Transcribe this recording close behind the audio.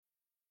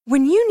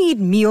When you need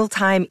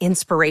mealtime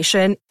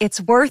inspiration,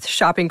 it's worth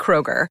shopping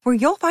Kroger, where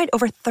you'll find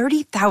over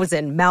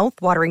 30,000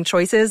 mouth-watering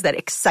choices that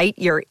excite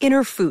your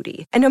inner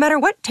foodie. And no matter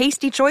what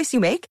tasty choice you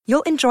make,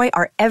 you'll enjoy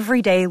our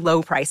everyday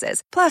low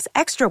prices, plus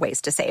extra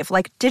ways to save,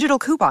 like digital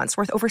coupons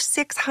worth over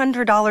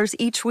 $600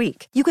 each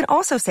week. You can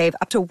also save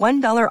up to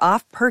 $1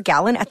 off per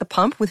gallon at the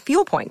pump with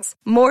fuel points.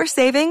 More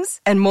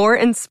savings and more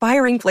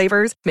inspiring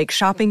flavors make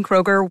shopping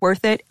Kroger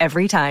worth it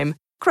every time.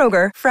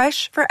 Kroger,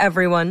 fresh for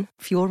everyone.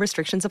 Fuel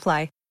restrictions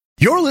apply.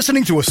 You're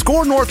listening to a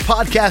Score North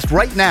podcast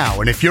right now,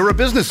 and if you're a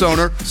business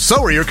owner,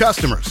 so are your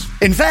customers.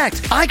 In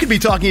fact, I could be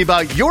talking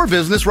about your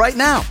business right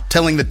now,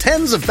 telling the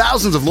tens of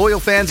thousands of loyal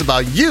fans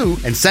about you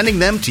and sending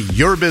them to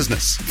your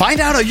business. Find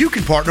out how you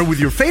can partner with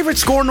your favorite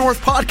Score North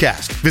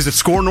podcast. Visit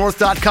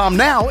scorenorth.com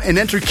now and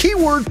enter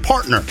keyword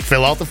partner.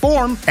 Fill out the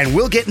form, and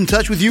we'll get in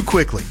touch with you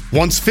quickly.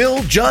 Once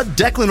Phil, Judd,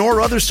 Declan, or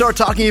others start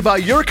talking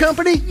about your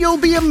company, you'll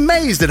be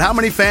amazed at how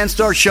many fans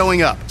start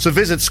showing up. So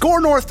visit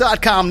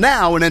scorenorth.com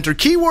now and enter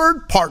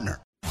keyword partner.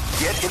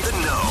 Get in the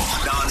know.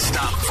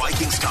 Non-stop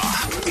Vikings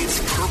talk. It's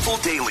Purple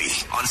Daily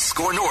on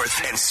Score North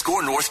and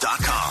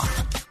scorenorth.com.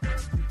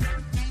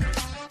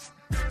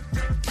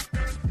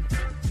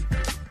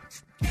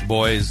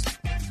 Boys,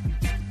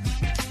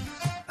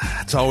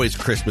 it's always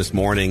Christmas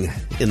morning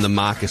in the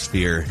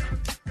Mockosphere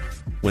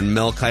when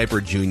Mel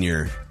Kiper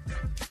Jr.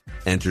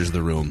 enters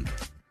the room.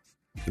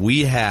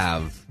 We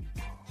have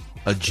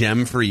a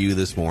gem for you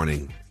this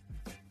morning.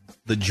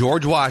 The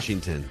George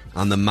Washington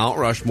on the Mount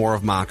Rushmore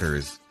of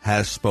mockers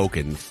has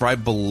spoken for, I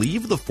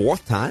believe, the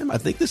fourth time. I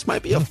think this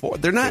might be a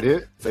fourth. They're not.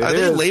 Are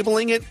they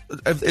labeling it?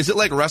 Is it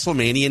like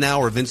WrestleMania now,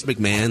 where Vince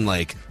McMahon,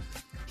 like,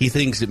 he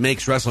thinks it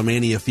makes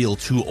WrestleMania feel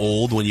too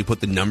old when you put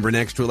the number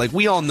next to it? Like,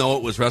 we all know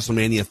it was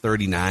WrestleMania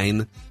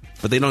 39,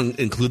 but they don't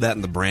include that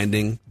in the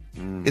branding.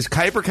 Is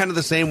Kiper kind of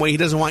the same way? He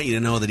doesn't want you to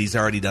know that he's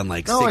already done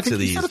like six of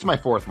these. He said it's my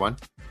fourth one.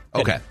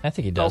 Okay, I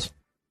think he does.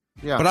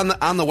 Yeah, but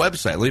on the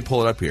website, let me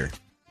pull it up here.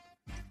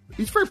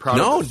 He's very proud of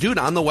No, this. dude,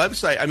 on the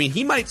website, I mean,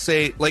 he might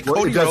say, like, Well,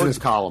 Cody he does in Rhodes.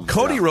 his column.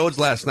 Cody Yeah. Rhodes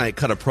last night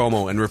cut a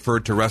promo and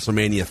referred to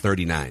WrestleMania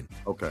 39.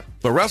 Okay.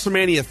 But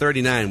WrestleMania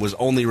 39 was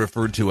only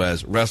referred to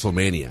as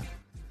WrestleMania.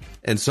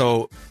 And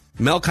so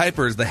Mel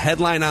Kiper's, the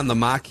headline on the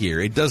mock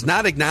here, it does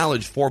not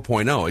acknowledge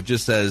 4.0. It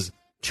just says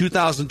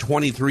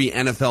 2023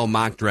 NFL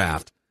mock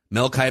draft.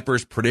 Mel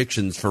Kiper's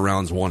predictions for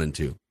rounds 1 and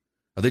 2.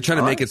 Are they trying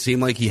to make it seem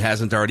like he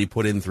hasn't already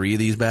put in 3 of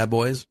these bad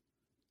boys?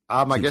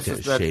 My guess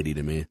is that shady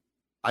to me.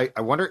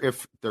 I wonder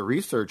if the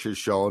research has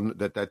shown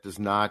that does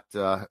not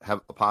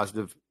have a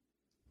positive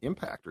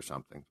impact or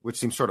something, which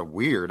seems sort of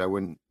weird. I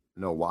wouldn't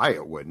know why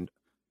it wouldn't.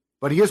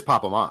 But he is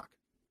Papa Mock.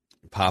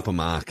 Papa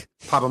Mock.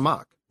 Papa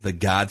Mock. The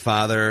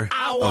godfather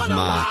of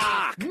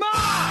mock.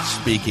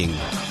 Speaking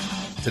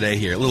today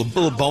here. A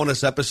little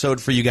bonus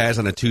episode for you guys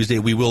on a Tuesday.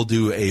 We will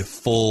do a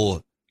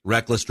full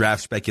Reckless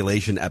Draft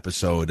Speculation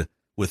episode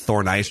with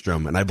Thor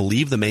Nystrom. And I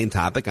believe the main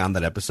topic on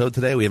that episode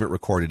today, we haven't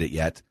recorded it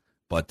yet,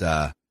 but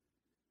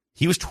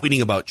he was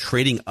tweeting about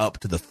trading up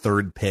to the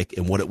 3rd pick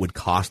and what it would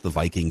cost the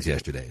Vikings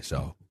yesterday.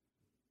 So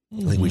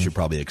I think we should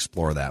probably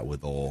explore that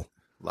with a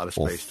lot of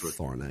space to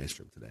Thor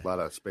Nystrom today. A lot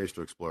of space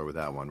to explore with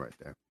that one right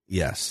there.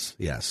 Yes,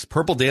 yes.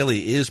 Purple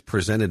Daily is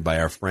presented by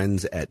our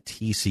friends at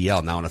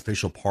TCL, now an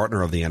official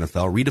partner of the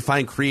NFL.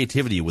 Redefine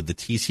creativity with the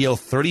TCL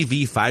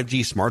 30V 5G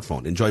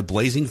smartphone. Enjoy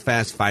blazing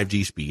fast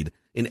 5G speed,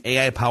 an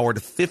AI-powered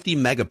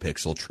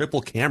 50-megapixel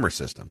triple camera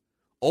system,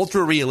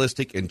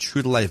 ultra-realistic and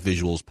true-to-life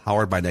visuals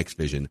powered by Next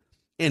Vision,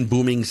 and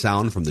booming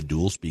sound from the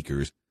dual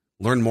speakers.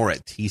 Learn more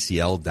at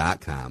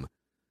TCL.com.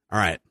 All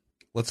right,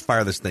 let's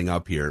fire this thing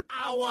up here.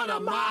 I want to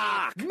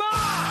mock.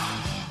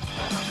 Mock!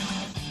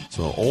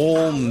 So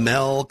old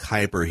Mel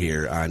Kiper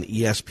here on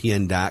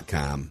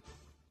ESPN.com.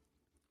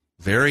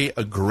 Very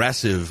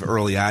aggressive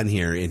early on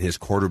here in his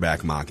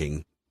quarterback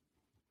mocking.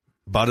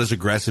 About as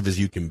aggressive as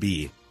you can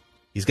be.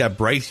 He's got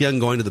Bryce Young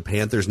going to the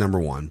Panthers, number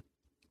 1.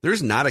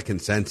 There's not a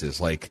consensus.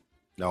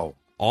 No.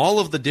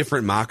 All of the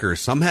different mockers,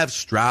 some have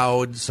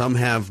Stroud, some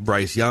have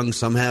Bryce Young,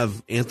 some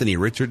have Anthony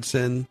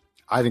Richardson.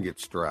 I think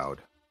it's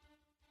Stroud.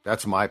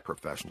 That's my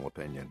professional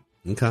opinion.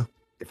 Okay.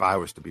 If I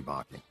was to be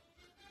mocking.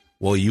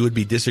 Well, you would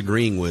be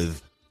disagreeing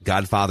with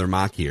Godfather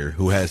Mock here,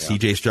 who has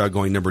C.J. Stroud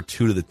going number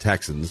 2 to the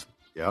Texans.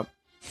 Yep.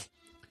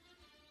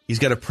 He's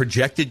got a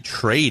projected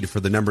trade for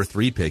the number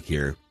 3 pick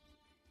here,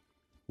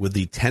 with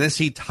the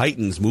Tennessee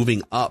Titans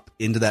moving up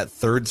into that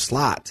 3rd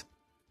slot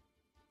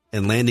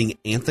and landing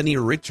Anthony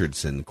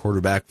Richardson,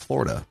 quarterback,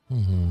 Florida.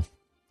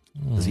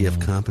 Does he have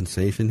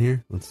compensation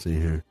here? Let's see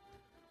here.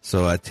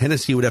 So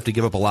Tennessee would have to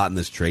give up a lot in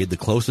this trade. The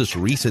closest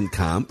recent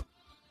comp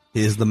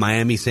is the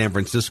Miami-San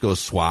Francisco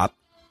swap.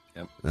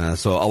 Yep.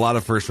 So a lot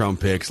of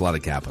first-round picks, a lot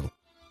of capital.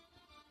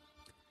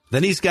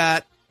 Then he's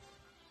got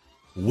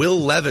Will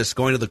Levis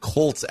going to the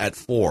Colts at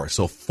 4.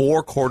 So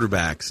 4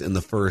 quarterbacks in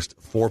the first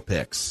 4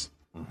 picks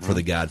for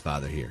the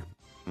Godfather here.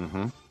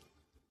 Mm-hmm.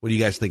 What do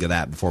you guys think of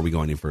that before we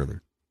go any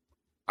further?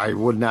 I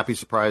would not be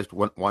surprised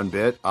one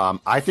bit.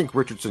 I think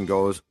Richardson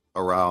goes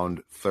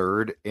around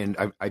 3rd, and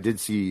I did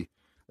see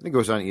I think it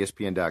was on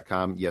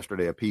ESPN.com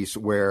yesterday, a piece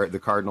where the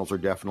Cardinals are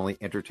definitely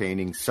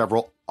entertaining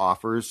several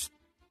offers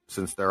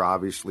since they're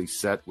obviously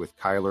set with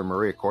Kyler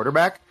Murray, a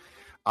quarterback.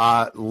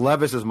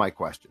 Levis is my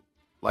question.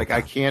 Like, I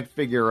can't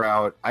figure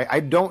out, I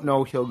don't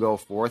know he'll go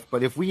fourth,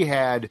 but if we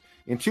had,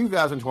 in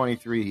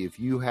 2023, if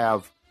you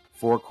have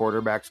 4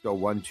 quarterbacks go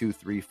 1, 2,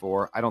 3,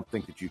 4, I don't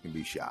think that you can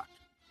be shocked.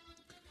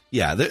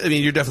 Yeah, I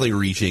mean, you're definitely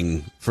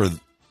reaching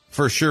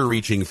for sure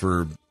reaching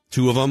for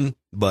 2 of them,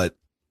 but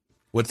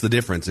what's the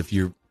difference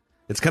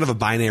it's kind of a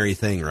binary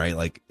thing, right?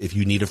 Like, if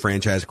you need a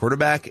franchise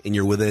quarterback and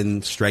you're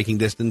within striking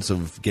distance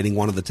of getting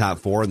one of the top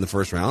 4 in the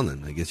first round,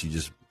 then I guess you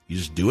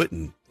just do it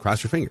and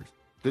cross your fingers.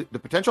 The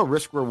potential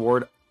risk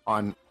reward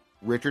on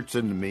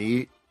Richardson, to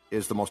me,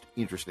 is the most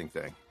interesting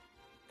thing,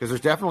 because there's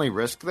definitely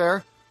risk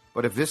there,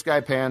 but if this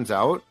guy pans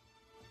out,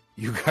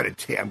 you got a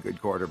damn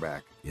good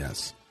quarterback.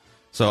 Yes.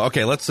 So,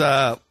 okay, let's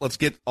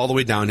get all the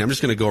way down here. I'm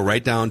just going to go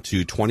right down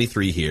to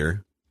 23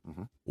 here,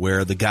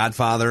 where the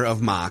godfather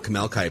of mock,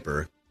 Mel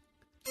Kiper,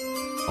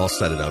 I'll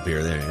set it up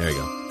here. There you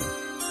go.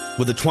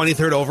 With the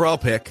 23rd overall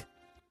pick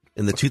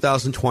in the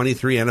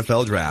 2023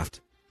 NFL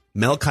Draft,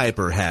 Mel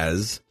Kiper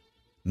has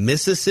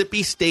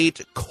Mississippi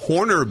State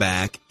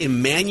cornerback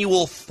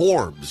Emmanuel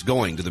Forbes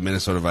going to the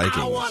Minnesota Vikings.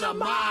 I want a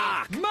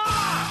mock!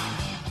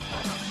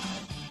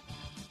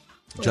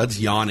 Judd's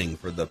yawning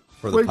for the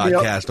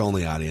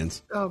podcast-only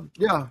audience.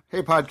 Yeah.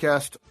 Hey,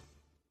 podcast.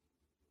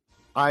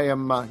 I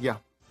am,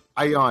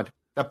 I yawned.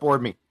 That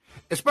bored me.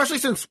 Especially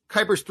since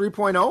Kiper's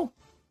 3.0,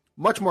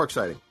 much more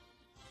exciting.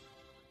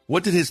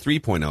 What did his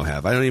 3.0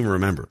 have? I don't even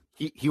remember.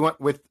 He went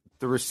with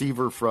the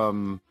receiver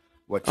from,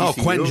 TCU? Oh,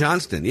 Quentin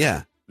Johnston,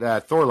 yeah.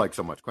 That Thor liked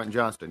so much, Quentin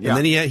Johnston, yeah. And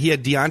then he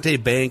had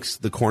Deontay Banks,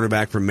 the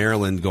cornerback from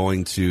Maryland,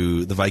 going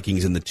to the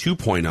Vikings in the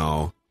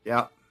 2.0.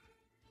 Yeah.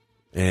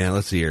 And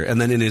let's see here.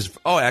 And then he's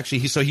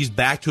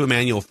back to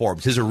Emmanuel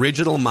Forbes. His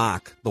original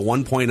mock, the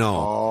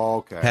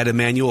 1.0, had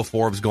Emmanuel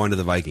Forbes going to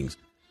the Vikings.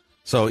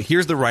 So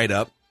here's the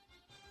write-up.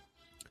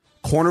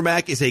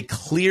 Cornerback is a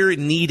clear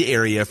need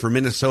area for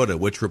Minnesota,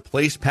 which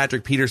replaced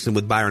Patrick Peterson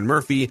with Byron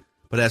Murphy,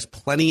 but has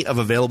plenty of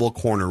available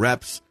corner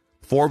reps.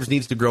 Forbes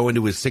needs to grow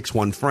into his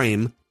 6'1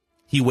 frame.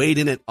 He weighed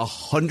in at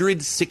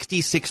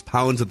 166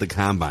 pounds at the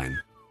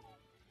combine.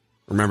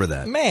 Remember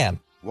that. Man.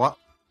 What?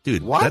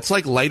 Dude, that's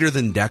like lighter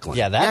than Declan.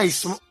 Yeah,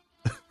 that's... can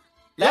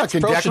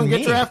Declan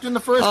get drafted in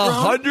the first round?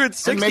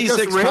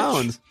 166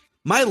 pounds.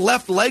 My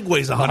left leg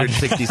weighs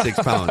 166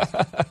 pounds.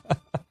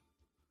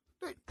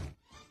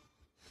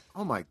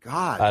 Oh, my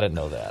God. I didn't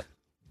know that.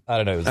 I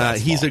didn't know he was that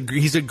small.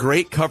 He's a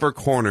great cover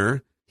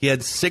corner. He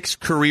had 6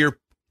 career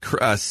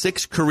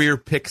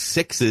pick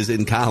sixes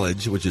in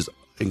college, which is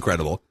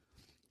incredible.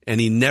 And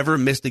he never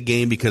missed a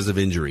game because of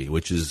injury,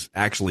 which is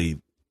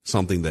actually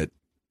something that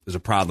is a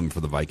problem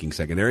for the Viking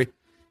secondary.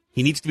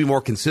 He needs to be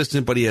more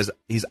consistent, but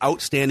he's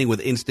outstanding with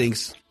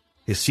instincts.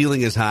 His ceiling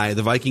is high.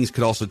 The Vikings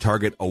could also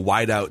target a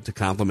wideout to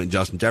complement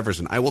Justin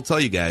Jefferson. I will tell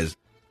you guys,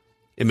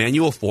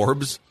 Emmanuel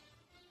Forbes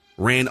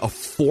ran a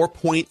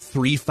 4.35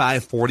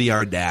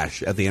 40-yard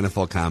dash at the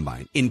NFL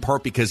Combine, in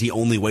part because he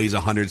only weighs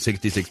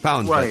 166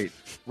 pounds.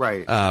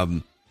 Right.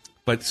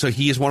 But so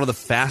he is one of the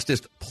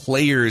fastest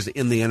players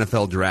in the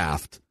NFL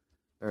draft.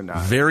 They're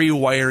not. Very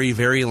wiry,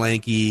 very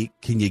lanky.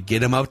 Can you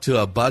get him up to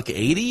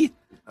 $180?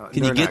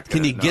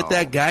 Can you get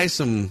that guy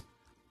some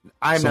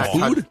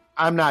food?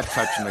 I'm not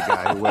touching the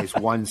guy who weighs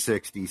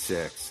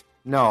 166.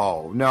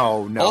 No.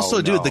 Also,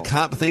 dude,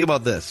 think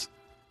about this.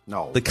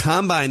 No. The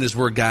combine is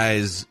where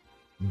guys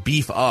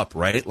beef up,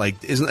 right?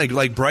 Like, isn't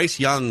like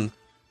Bryce Young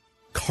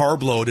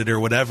carb loaded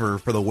or whatever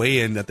for the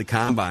weigh-in at the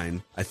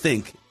combine, I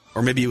think,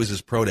 or maybe it was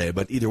his pro day,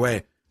 but either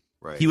way,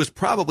 right. He was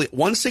probably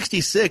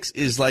 166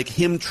 is like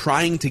him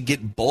trying to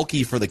get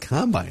bulky for the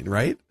combine,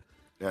 right?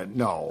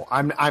 No,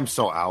 I'm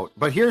so out.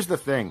 But here's the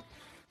thing.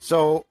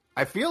 So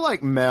I feel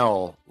like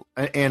Mel,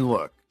 and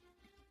look,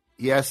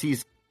 yes,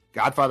 he's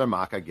Godfather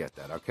Mock. I get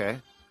that, okay?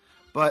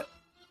 But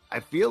I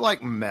feel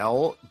like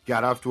Mel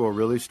got off to a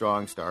really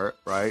strong start,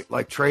 right?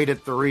 Like trade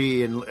at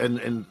 3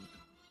 and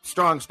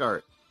strong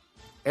start.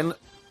 And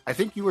I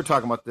think you were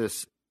talking about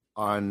this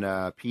on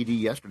PD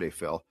yesterday,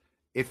 Phil.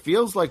 It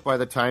feels like by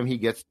the time he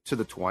gets to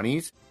the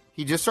 20s,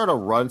 he just sort of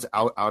runs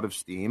out of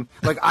steam.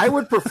 Like, I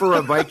would prefer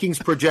a Vikings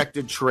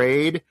projected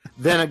trade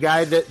than a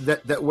guy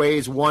that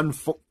weighs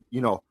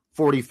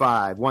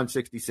 145,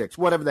 166,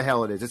 whatever the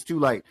hell it is. It's too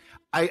late.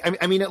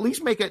 I mean, at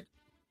least make it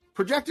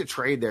projected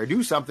trade there.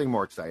 Do something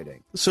more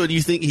exciting. So do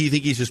you think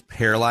he's just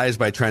paralyzed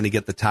by trying to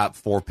get the top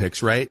 4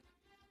 picks right?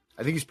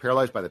 I think he's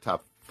paralyzed by the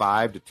top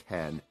 5 to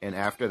 10, and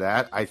after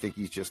that, I think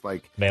he's just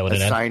like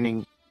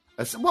assigning.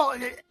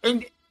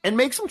 And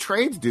make some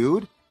trades,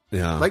 dude.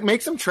 Yeah. Like,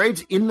 make some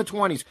trades in the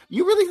 20s.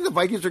 You really think the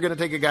Vikings are going to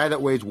take a guy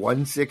that weighs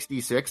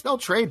 166? They'll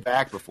trade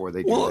back before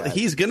they do that. Well,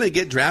 he's going to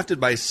get drafted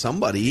by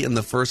somebody in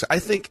the first. I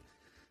think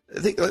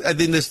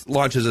this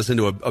launches us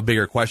into a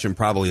bigger question,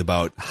 probably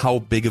about how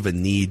big of a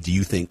need do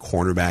you think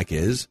cornerback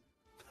is?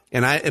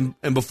 And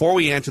before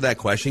we answer that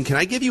question, can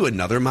I give you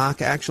another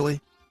mock? Actually,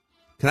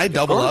 can I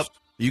double up?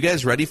 you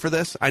guys ready for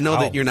this? I know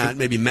that you're not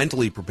maybe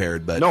mentally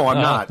prepared, but no,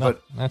 I'm not. No,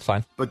 but that's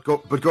fine. But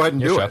go ahead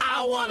and do it.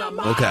 I want a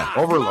mock. Okay.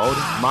 Overload,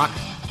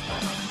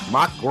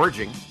 mock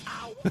gorging.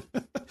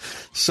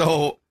 So,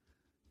 all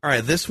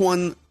right, this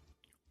one,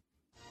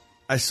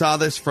 I saw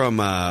this from,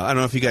 I don't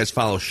know if you guys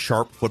follow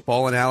Sharp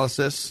Football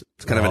Analysis.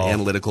 It's kind of an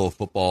analytical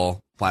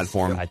football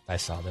platform. I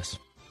saw this.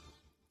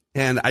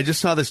 And I just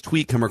saw this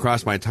tweet come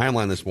across my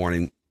timeline this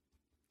morning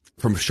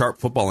from Sharp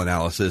Football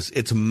Analysis.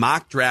 It's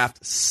Mock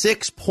Draft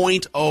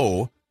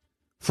 6.0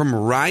 from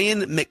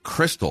Ryan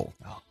McChrystal.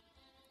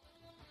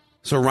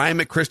 So Ryan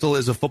McChrystal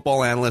is a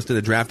football analyst and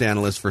a draft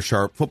analyst for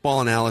Sharp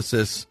Football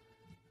Analysis.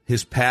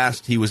 His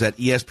past, he was at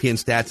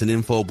ESPN Stats and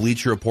Info,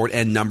 Bleacher Report,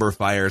 and Number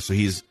Fire. So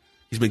he's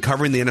been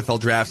covering the NFL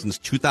draft since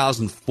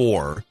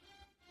 2004.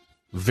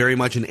 Very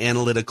much an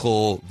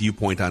analytical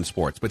viewpoint on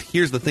sports. But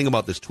here's the thing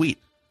about this tweet.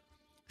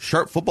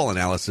 Sharp Football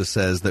Analysis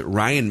says that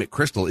Ryan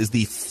McChrystal is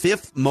the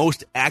 5th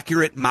most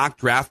accurate mock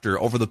drafter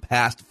over the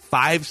past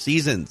 5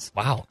 seasons.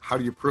 Wow. How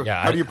do you prove?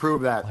 Yeah, how do you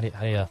prove that?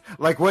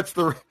 Like, what's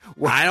the?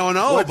 I don't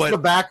know. What's but the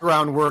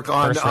background work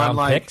on first round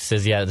like picks?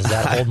 Does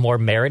that hold more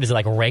merit? Is it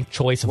like ranked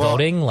choice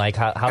voting? Like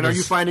how? And are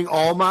you finding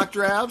all mock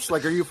drafts?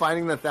 Like, are you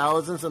finding the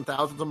thousands and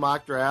thousands of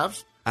mock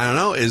drafts? I don't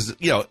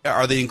know.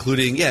 Are they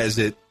including? Yeah. Is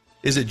it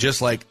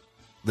just like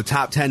the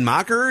top 10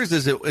 mockers?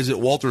 Is it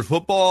Walter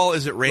Football?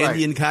 Is it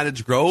Randy in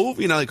Cottage Grove?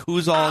 Like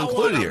who's all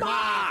included here?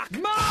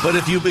 But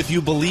if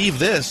you believe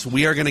this,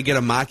 we are going to get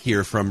a mock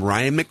here from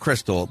Ryan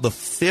McChrystal, the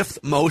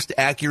 5th most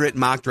accurate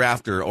mock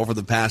drafter over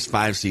the past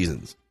 5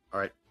 seasons. All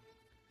right.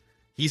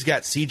 He's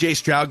got C.J.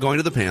 Stroud going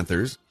to the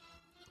Panthers,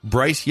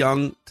 Bryce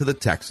Young to the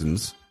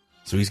Texans,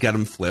 so he's got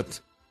him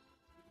flipped.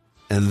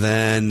 And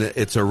then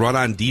it's a run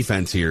on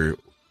defense here.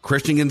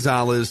 Christian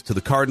Gonzalez to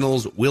the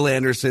Cardinals, Will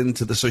Anderson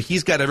so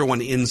he's got everyone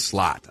in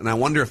slot. And I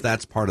wonder if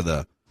that's part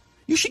of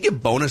you should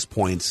get bonus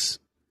points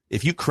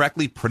if you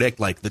correctly predict,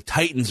 like, the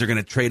Titans are going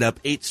to trade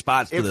up 8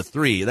 spots to the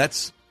 3.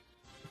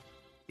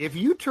 If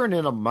you turn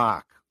in a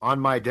mock on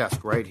my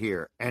desk right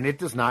here and it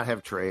does not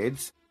have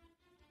trades,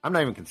 I'm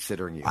not even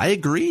considering you. I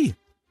agree.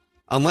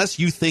 Unless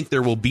you think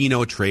there will be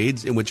no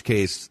trades, in which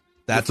case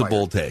that's a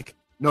bold take.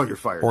 No, you're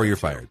fired. Or you're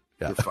fired.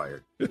 Yeah. You're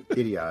fired.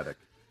 Idiotic.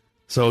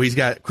 So he's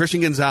got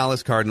Christian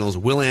Gonzalez, Cardinals,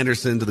 Will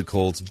Anderson to the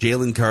Colts,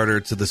 Jalen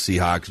Carter to the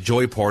Seahawks,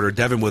 Joey Porter,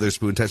 Devin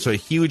Witherspoon. So a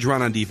huge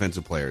run on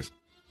defensive players.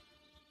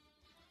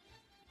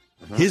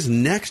 Mm-hmm. His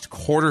next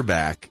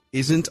quarterback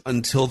isn't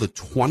until the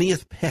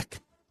 20th pick.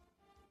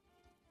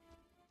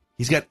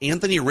 He's got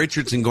Anthony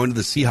Richardson going to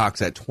the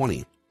Seahawks at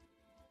 20.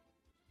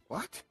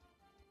 What?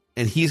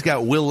 And he's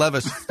got Will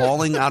Levis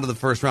falling out of the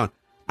first round.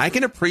 I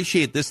can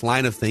appreciate this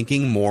line of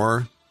thinking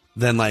more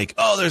than like,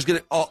 there's going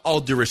to,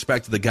 all due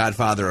respect to the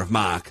godfather of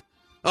mock.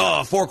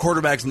 4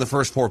 quarterbacks in the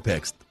first 4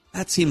 picks.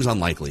 That seems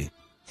unlikely.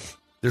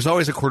 There's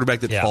always a quarterback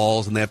that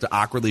falls, and they have to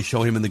awkwardly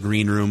show him in the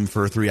green room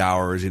for 3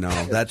 hours.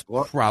 That's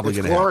probably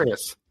going to happen.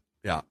 Glorious.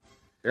 Yeah.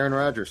 Aaron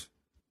Rodgers.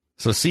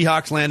 So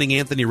Seahawks landing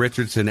Anthony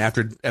Richardson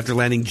after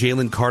landing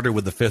Jalen Carter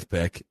with the 5th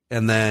pick.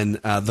 And then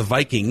the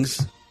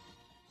Vikings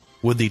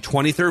with the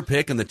 23rd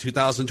pick in the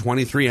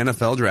 2023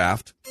 NFL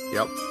Draft.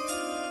 Yep.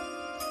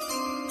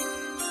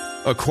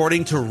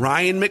 According to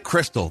Ryan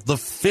McChrystal, the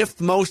 5th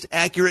most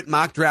accurate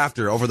mock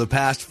drafter over the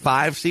past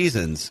 5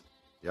 seasons.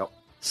 Yep.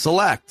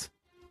 Select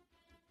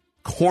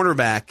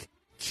cornerback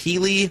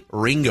Keely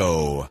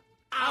Ringo.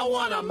 I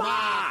want a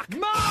mock.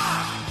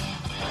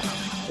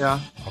 Yeah,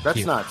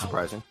 that's not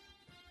surprising.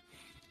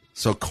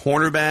 So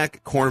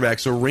cornerback.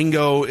 So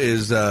Ringo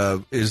is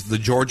the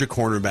Georgia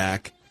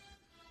cornerback.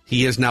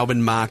 He has now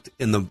been mocked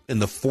in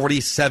the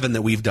 47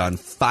 that we've done.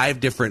 5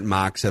 different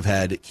mocks have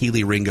had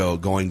Keely Ringo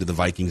going to the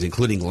Vikings,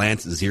 including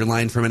Lance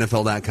Zierlein from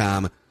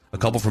NFL.com, a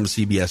couple from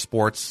CBS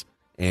Sports,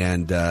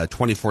 and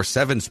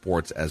 24/7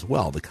 Sports as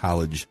well, the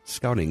college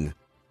scouting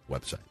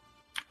website.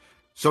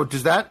 So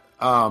does that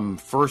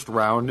first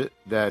round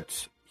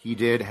that he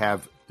did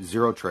have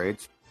 0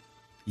 trades?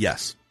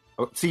 Yes.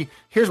 See,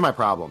 here's my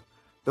problem.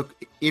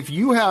 If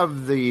you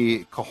have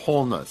the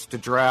cojones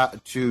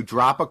to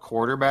drop a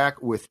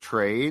quarterback with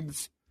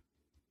trades,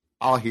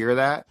 I'll hear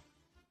that.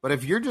 But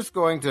if you're just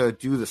going to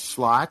do the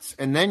slots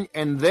and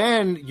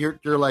then you're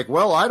like,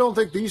 well, I don't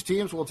think these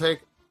teams will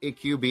take a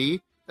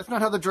QB. That's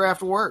not how the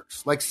draft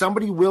works. Like,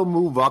 somebody will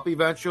move up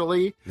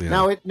eventually.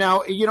 Yeah.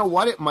 Now you know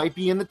what? It might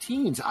be in the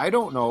teens. I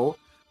don't know.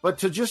 But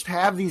to just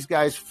have these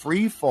guys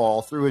free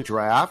fall through a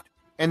draft,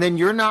 and then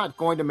you're not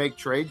going to make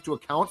trades to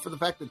account for the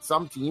fact that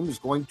some team is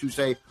going to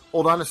say,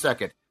 hold on a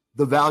second,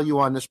 the value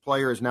on this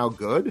player is now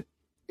good,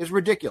 is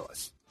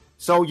ridiculous.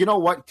 So you know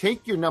what?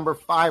 Take your number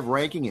 5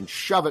 ranking and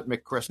shove it,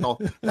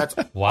 McChrystal. That's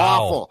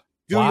awful.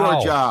 Do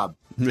your job.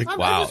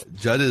 Wow.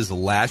 Judd is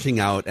lashing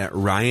out at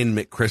Ryan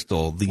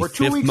McChrystal, the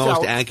 5th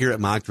most accurate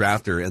mock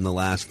drafter in the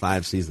last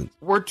 5 seasons.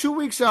 We're 2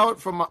 weeks out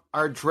from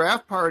our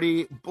draft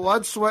party.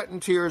 Blood, sweat,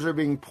 and tears are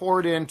being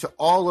poured into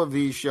all of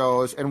these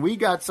shows, and we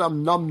got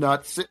some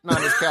numbnut sitting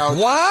on his couch.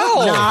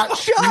 Wow.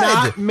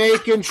 Not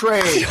making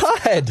trades.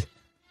 Judd.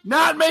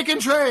 Not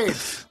making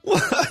trades.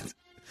 What?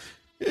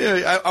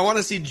 Yeah, I want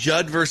to see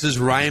Judd versus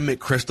Ryan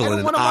McChrystal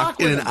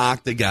in an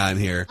octagon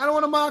here. I don't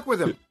want to mock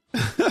with him.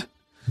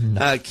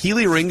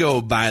 Keely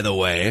Ringo, by the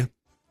way,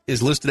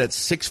 is listed at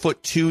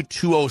 6'2",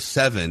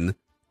 207,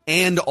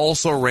 and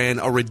also ran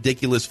a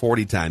ridiculous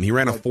 40 time. He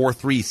ran a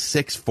 4.3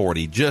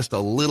 640, just a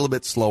little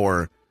bit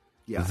slower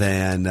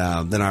than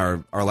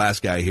our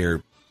last guy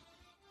here,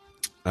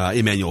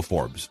 Emmanuel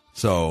Forbes.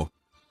 So,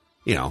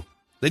 then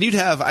you'd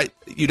have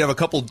a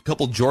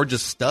couple Georgia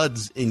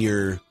studs in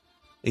your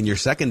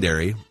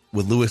secondary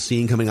with Lewis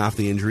Seen coming off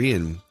the injury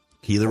and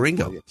Keely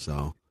Ringo.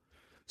 So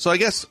I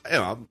guess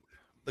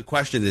the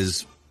question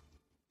is,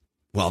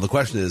 when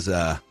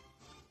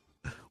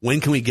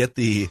can we get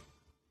the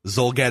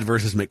Zolgad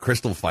versus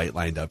McChrystal fight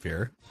lined up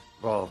here?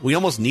 Well, we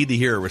almost need to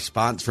hear a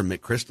response from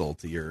McChrystal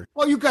to your.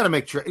 Well, you've got to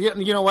make sure.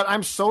 You know what?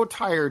 I'm so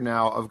tired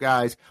now of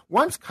guys.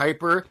 Once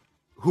Kuiper,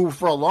 who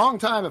for a long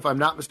time, if I'm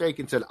not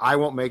mistaken, said I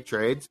won't make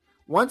trades.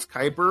 Once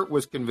Kuiper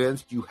was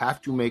convinced you have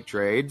to make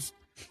trades,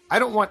 I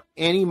don't want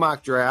any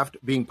mock draft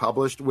being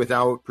published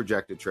without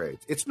projected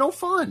trades. It's no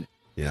fun.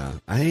 Yeah,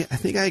 I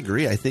think I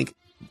agree. I think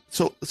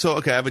so.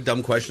 Okay, I have a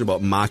dumb question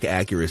about mock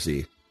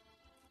accuracy.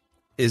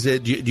 Is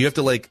it? Do you have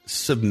to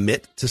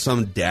submit to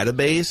some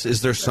database?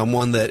 Is there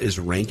someone that is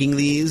ranking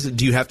these?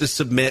 Do you have to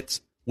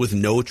submit with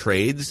no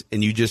trades,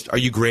 and are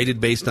you graded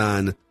based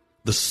on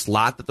the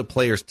slot that the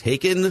player's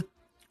taken,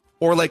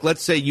 or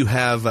let's say you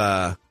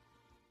have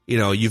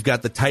you've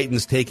got the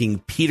Titans taking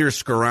Peter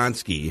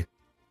Skoronski,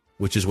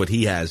 which is what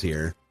he has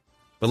here,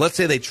 but let's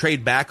say they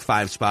trade back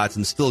 5 spots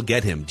and still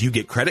get him. Do you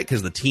get credit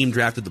because the team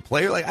drafted the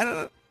player? I don't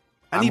know.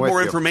 I need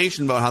more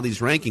information about how these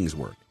rankings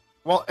work.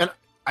 Well, and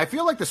I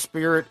feel like the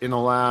spirit in the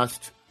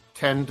last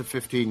 10 to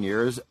 15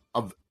 years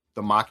of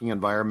the mocking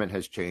environment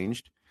has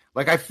changed.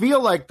 I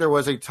feel like there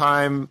was a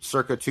time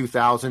circa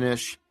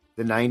 2000-ish,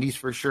 the 90s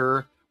for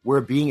sure,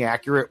 where being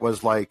accurate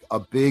was a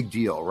big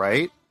deal,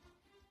 right?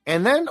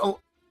 And then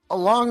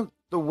along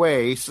the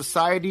way,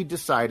 society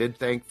decided,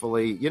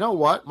 thankfully, you know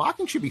what?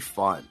 Mocking should be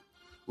fun.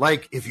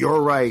 If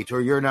you're right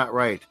or you're not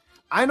right.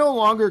 I no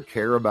longer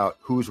care about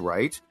who's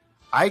right.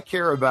 I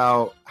care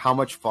about how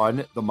much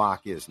fun the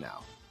mock is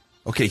now.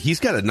 Okay,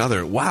 he's got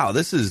another. Wow,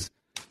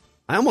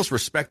 I almost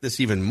respect this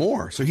even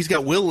more. So he's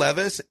got Will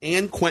Levis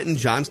and Quentin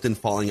Johnston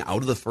falling out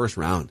of the first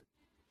round.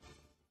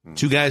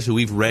 2 guys who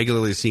we've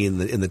regularly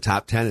seen in the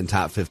top 10 and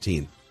top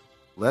 15.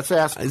 Let's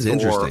ask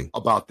Thor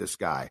about this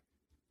guy.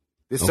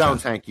 This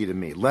sounds hanky to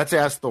me. Let's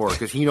ask Thor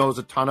because he knows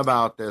a ton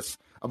about this,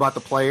 about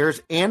the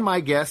players. And my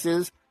guess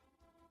is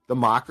the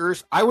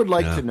mockers. I would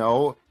like to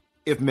know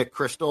if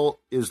McChrystal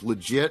is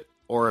legit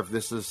or if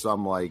this is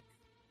some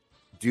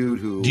dude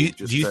who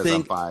says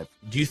I'm 5.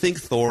 Do you think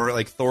Thor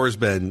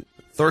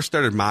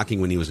started mocking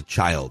when he was a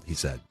child, he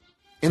said.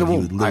 In the womb.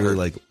 He would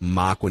literally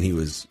mock when he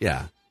was,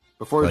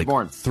 before he was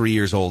born. 3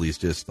 years old. He's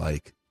just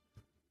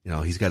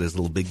he's got his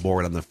little big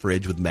board on the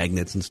fridge with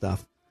magnets and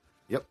stuff.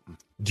 Yep.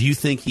 Do you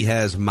think he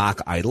has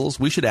mock idols?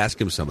 We should ask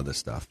him some of this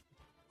stuff.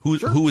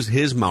 Who is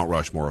his Mount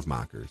Rushmore of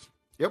mockers?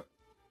 Yep.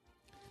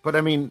 But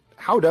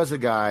how does a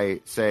guy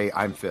say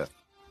I'm 5th?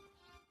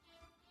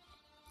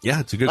 Yeah,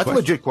 it's a good question. That's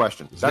a legit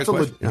question. That's a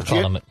legit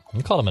question.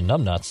 You call him a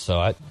numbnuts,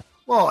 so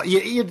Well,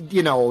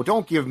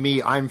 don't give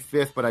me I'm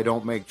 5th, but I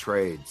don't make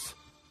trades.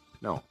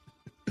 No.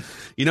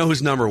 You know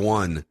who's number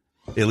 1,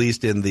 at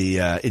least in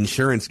the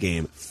insurance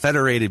game?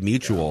 Federated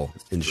Mutual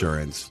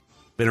Insurance.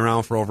 Been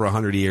around for over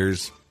 100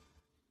 years.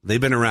 They've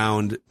been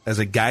around as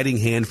a guiding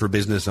hand for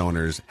business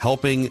owners,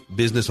 helping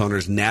business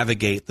owners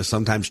navigate the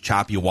sometimes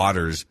choppy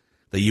waters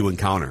that you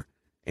encounter.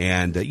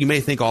 And you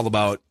may think all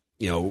about,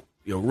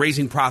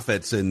 raising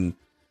profits and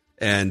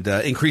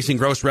increasing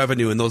gross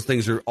revenue, and those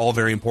things are all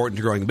very important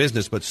to growing a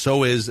business, but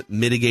so is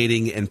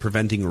mitigating and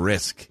preventing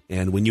risk.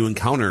 And when you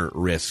encounter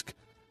risk,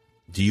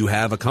 do you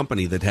have a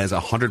company that has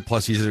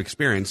 100+ years of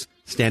experience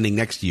standing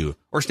next to you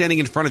or standing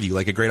in front of you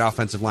like a great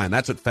offensive line?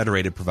 That's what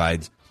Federated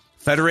provides.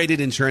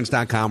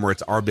 Federatedinsurance.com, where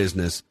it's our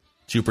business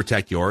to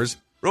protect yours.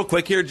 Real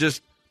quick here,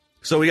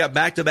 so we got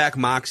back-to-back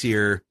mocks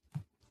here.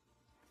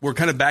 We're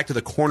kind of back to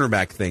the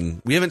cornerback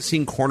thing. We haven't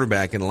seen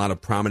cornerback in a lot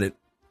of prominent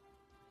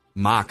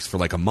mocks for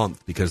a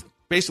month because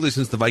basically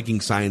since the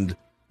Vikings signed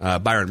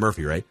Byron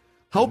Murphy, right?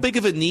 How big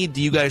of a need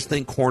do you guys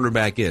think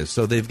cornerback is?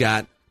 So they've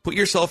got, put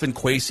yourself in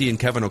Kwesi and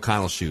Kevin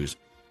O'Connell's shoes.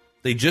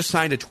 They just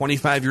signed a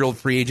 25-year-old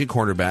free agent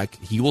cornerback.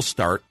 He will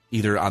start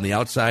either on the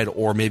outside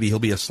or maybe he'll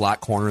be a slot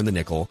corner in the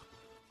nickel.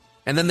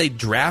 And then they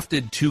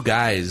drafted 2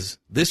 guys.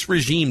 This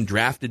regime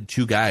drafted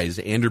 2 guys,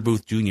 Andrew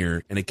Booth Jr.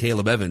 and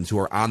Caleb Evans, who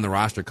are on the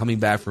roster coming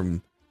back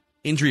from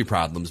injury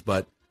problems.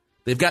 But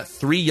they've got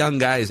 3 young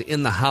guys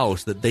in the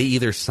house that they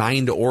either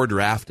signed or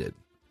drafted.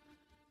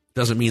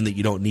 Doesn't mean that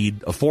you don't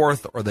need a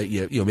 4th or that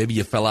maybe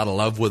you fell out of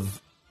love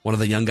with one of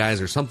the young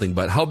guys or something.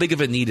 But how big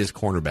of a need is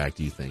cornerback,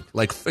 do you think?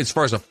 As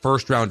far as a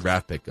first-round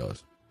draft pick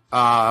goes?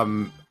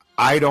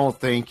 I don't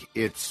think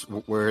it's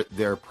where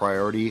their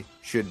priority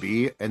should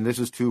be, and this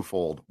is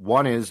twofold.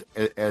 One is,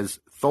 as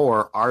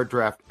Thor, our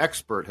draft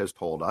expert, has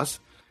told us,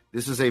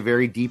 this is a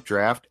very deep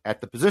draft at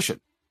the position.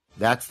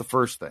 That's the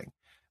first thing.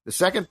 The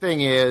second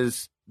thing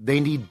is They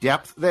need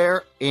depth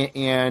there,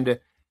 and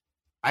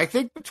I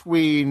think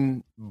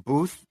between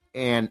Booth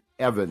and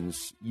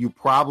Evans, you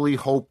probably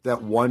hope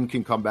that one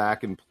can come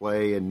back and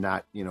play and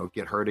not,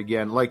 get hurt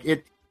again. Like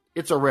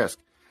it's a risk,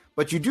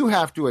 but you do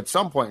have to at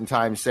some point in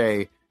time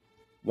say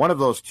one of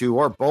those two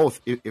or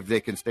both, if they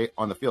can stay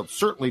on the field,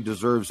 certainly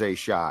deserves a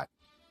shot.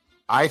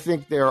 I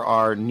think there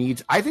are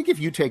needs. I think if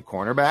you take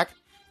cornerback,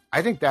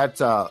 I think that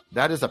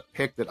is a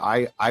pick that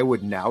I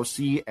would now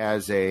see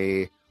as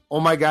oh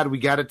my God, we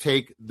got to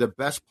take the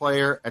best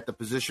player at the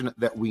position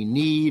that we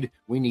need.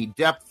 We need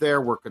depth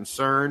there. We're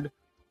concerned.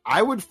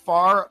 I would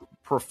far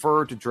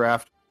prefer to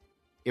draft,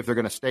 if they're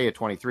going to stay at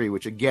 23,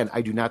 which again,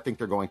 I do not think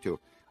they're going to.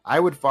 I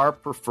would far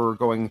prefer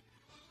going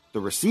the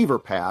receiver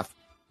path,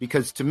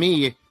 because to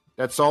me,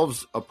 that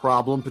solves a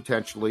problem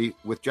potentially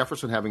with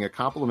Jefferson having a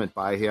compliment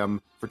by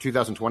him for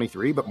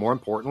 2023. But more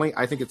importantly,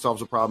 I think it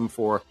solves a problem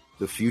for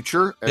the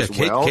future as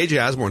well.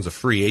 KJ Osborne's a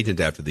free agent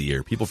after the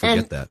year. People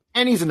forget that.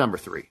 And he's a number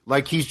 3.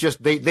 Like he's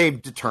just,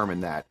 they've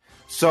determined that.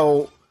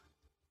 So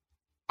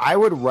I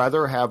would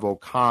rather have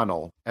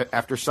O'Connell,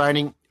 after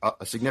signing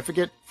a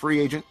significant free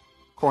agent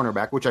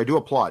cornerback, which I do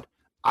applaud.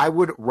 I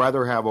would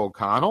rather have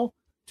O'Connell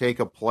take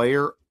a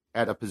player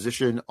at a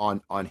position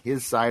on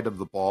his side of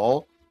the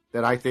ball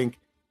that I think,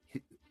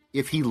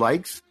 if he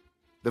likes,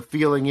 the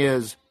feeling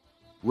is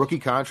rookie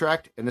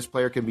contract, and this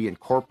player can be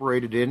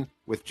incorporated in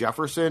with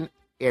Jefferson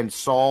and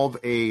solve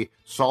the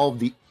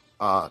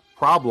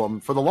problem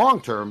for the long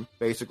term,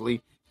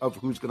 basically, of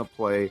who's going to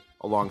play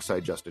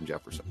alongside Justin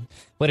Jefferson.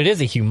 But it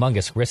is a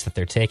humongous risk that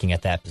they're taking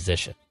at that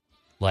position.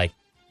 Like,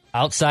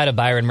 outside of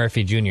Byron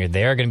Murphy Jr.,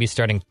 they're going to be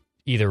starting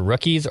either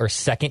rookies or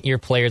second-year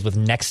players with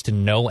next to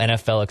no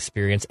NFL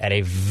experience at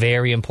a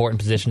very important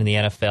position in the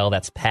NFL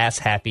that's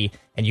pass-happy,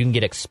 and you can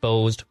get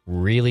exposed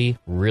really,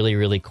 really,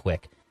 really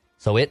quick.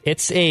 So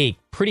it's a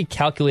pretty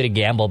calculated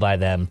gamble by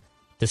them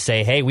to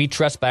say, hey, we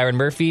trust Byron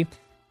Murphy.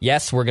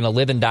 Yes, we're going to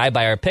live and die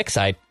by our picks.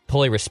 I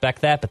totally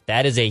respect that, but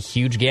that is a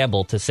huge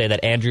gamble to say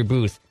that Andrew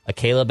Booth, a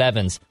Caleb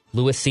Evans,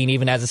 Lewis Seen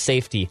even as a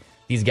safety,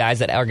 these guys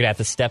that are going to have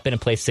to step in and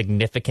play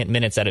significant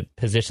minutes at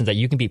positions that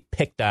you can be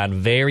picked on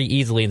very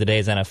easily in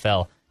today's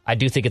NFL. I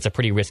do think it's a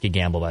pretty risky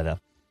gamble by them.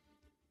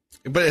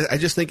 But I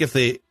just think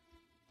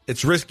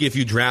it's risky if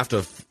you draft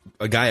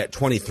a guy at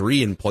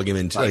 23 and plug him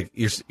in. Right.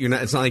 Like you're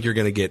not. It's not like you're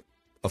going to get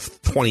a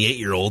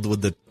 28-year-old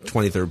with the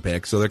 23rd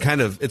pick. So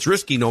it's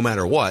risky no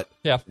matter what.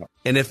 Yeah.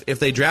 And if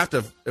they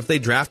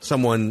draft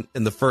someone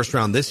in the first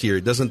round this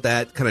year, doesn't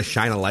that kind of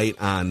shine a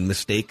light on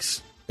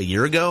mistakes a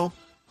year ago?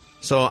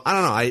 So I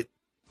don't know.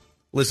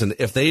 Listen,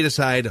 if they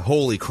decide,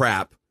 holy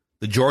crap,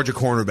 the Georgia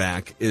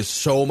cornerback is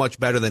so much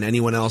better than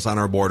anyone else on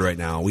our board right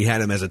now. We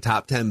had him as a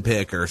top 10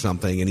 pick or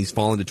something, and he's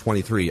fallen to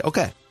 23.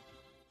 Okay.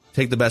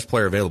 Take the best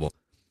player available.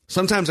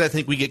 Sometimes I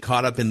think we get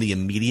caught up in the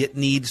immediate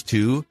needs,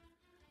 too.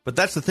 But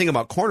that's the thing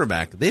about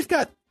cornerback. They've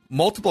got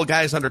multiple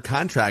guys under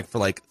contract for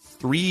like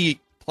 3+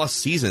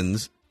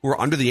 seasons who are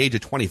under the age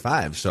of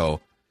 25. So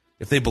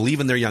if they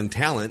believe in their young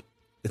talent,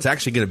 it's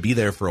actually going to be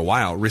there for a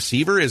while.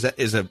 Receiver is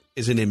an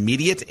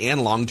immediate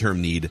and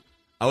long-term need.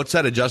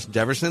 Outside of Justin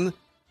Jefferson,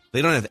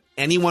 they don't have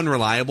anyone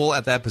reliable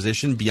at that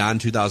position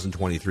beyond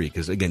 2023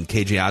 because, again,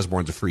 KJ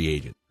Osborne's a free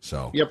agent.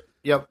 So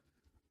Yep.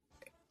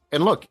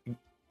 And look,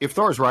 if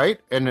Thor's right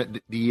and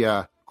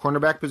the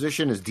cornerback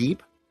position is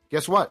deep,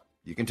 guess what?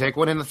 You can take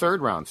one in the third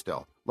round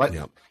still.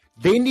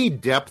 They need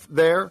depth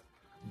there,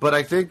 but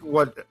I think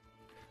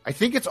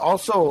it's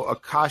also a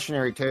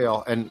cautionary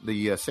tale, and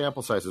the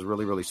sample size is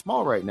really, really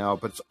small right now,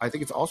 but I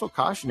think it's also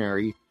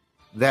cautionary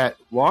that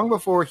long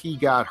before he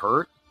got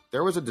hurt,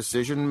 there was a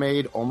decision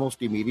made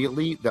almost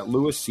immediately that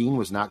Lewis Seen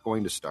was not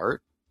going to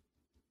start,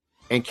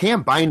 and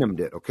Cam Bynum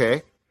did,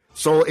 okay?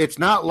 So it's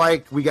not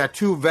like we got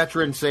two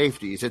veteran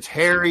safeties. It's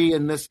Harry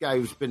and this guy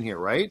who's been here,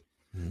 right?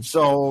 Mm-hmm.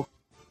 So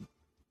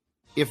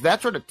if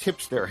that sort of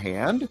tips their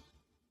hand,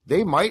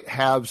 they might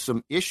have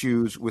some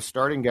issues with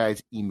starting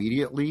guys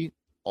immediately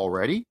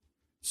already.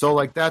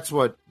 So that's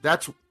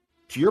to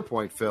your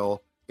point,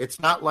 Phil. It's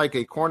not like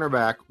a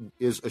cornerback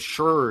is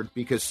assured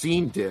because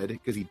Seen did,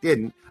 because he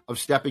didn't, of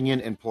stepping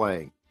in and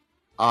playing.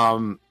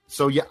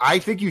 I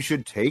think you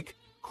should take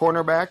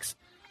cornerbacks.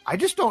 I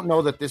just don't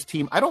know that this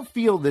team, I don't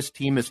feel this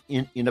team is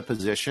in a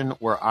position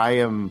where I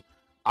am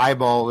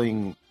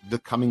eyeballing the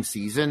coming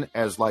season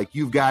as like,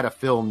 you've got to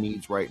fill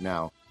needs right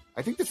now.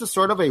 I think this is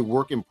sort of a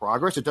work in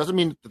progress. It doesn't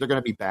mean that they're going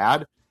to be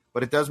bad,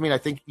 but it does mean I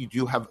think you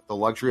do have the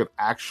luxury of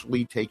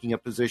actually taking a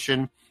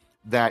position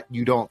that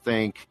you don't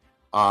think,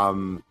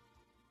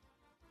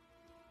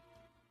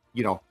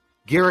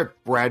 Garrett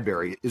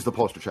Bradbury is the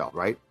poster child,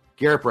 right?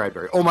 Garrett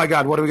Bradbury. Oh my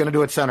God, what are we going to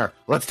do at center?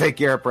 Let's take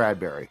Garrett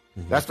Bradbury.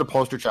 Mm-hmm. That's the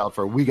poster child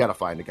for we got to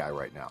find a guy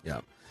right now. Yeah.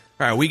 All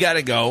right, we got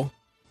to go.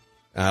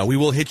 We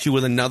will hit you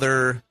with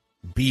another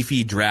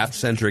beefy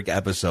draft-centric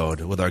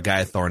episode with our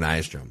guy Thor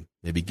Nystrom.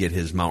 Maybe get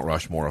his Mount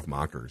Rushmore of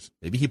mockers.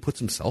 Maybe he puts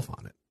himself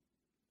on it.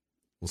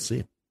 We'll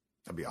see.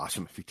 That'd be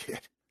awesome if he did.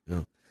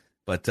 Yeah.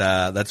 But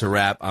that's a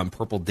wrap on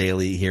Purple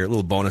Daily here. A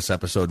little bonus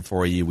episode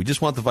for you. We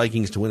just want the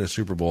Vikings to win a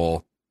Super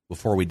Bowl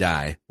before we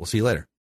die. We'll see you later.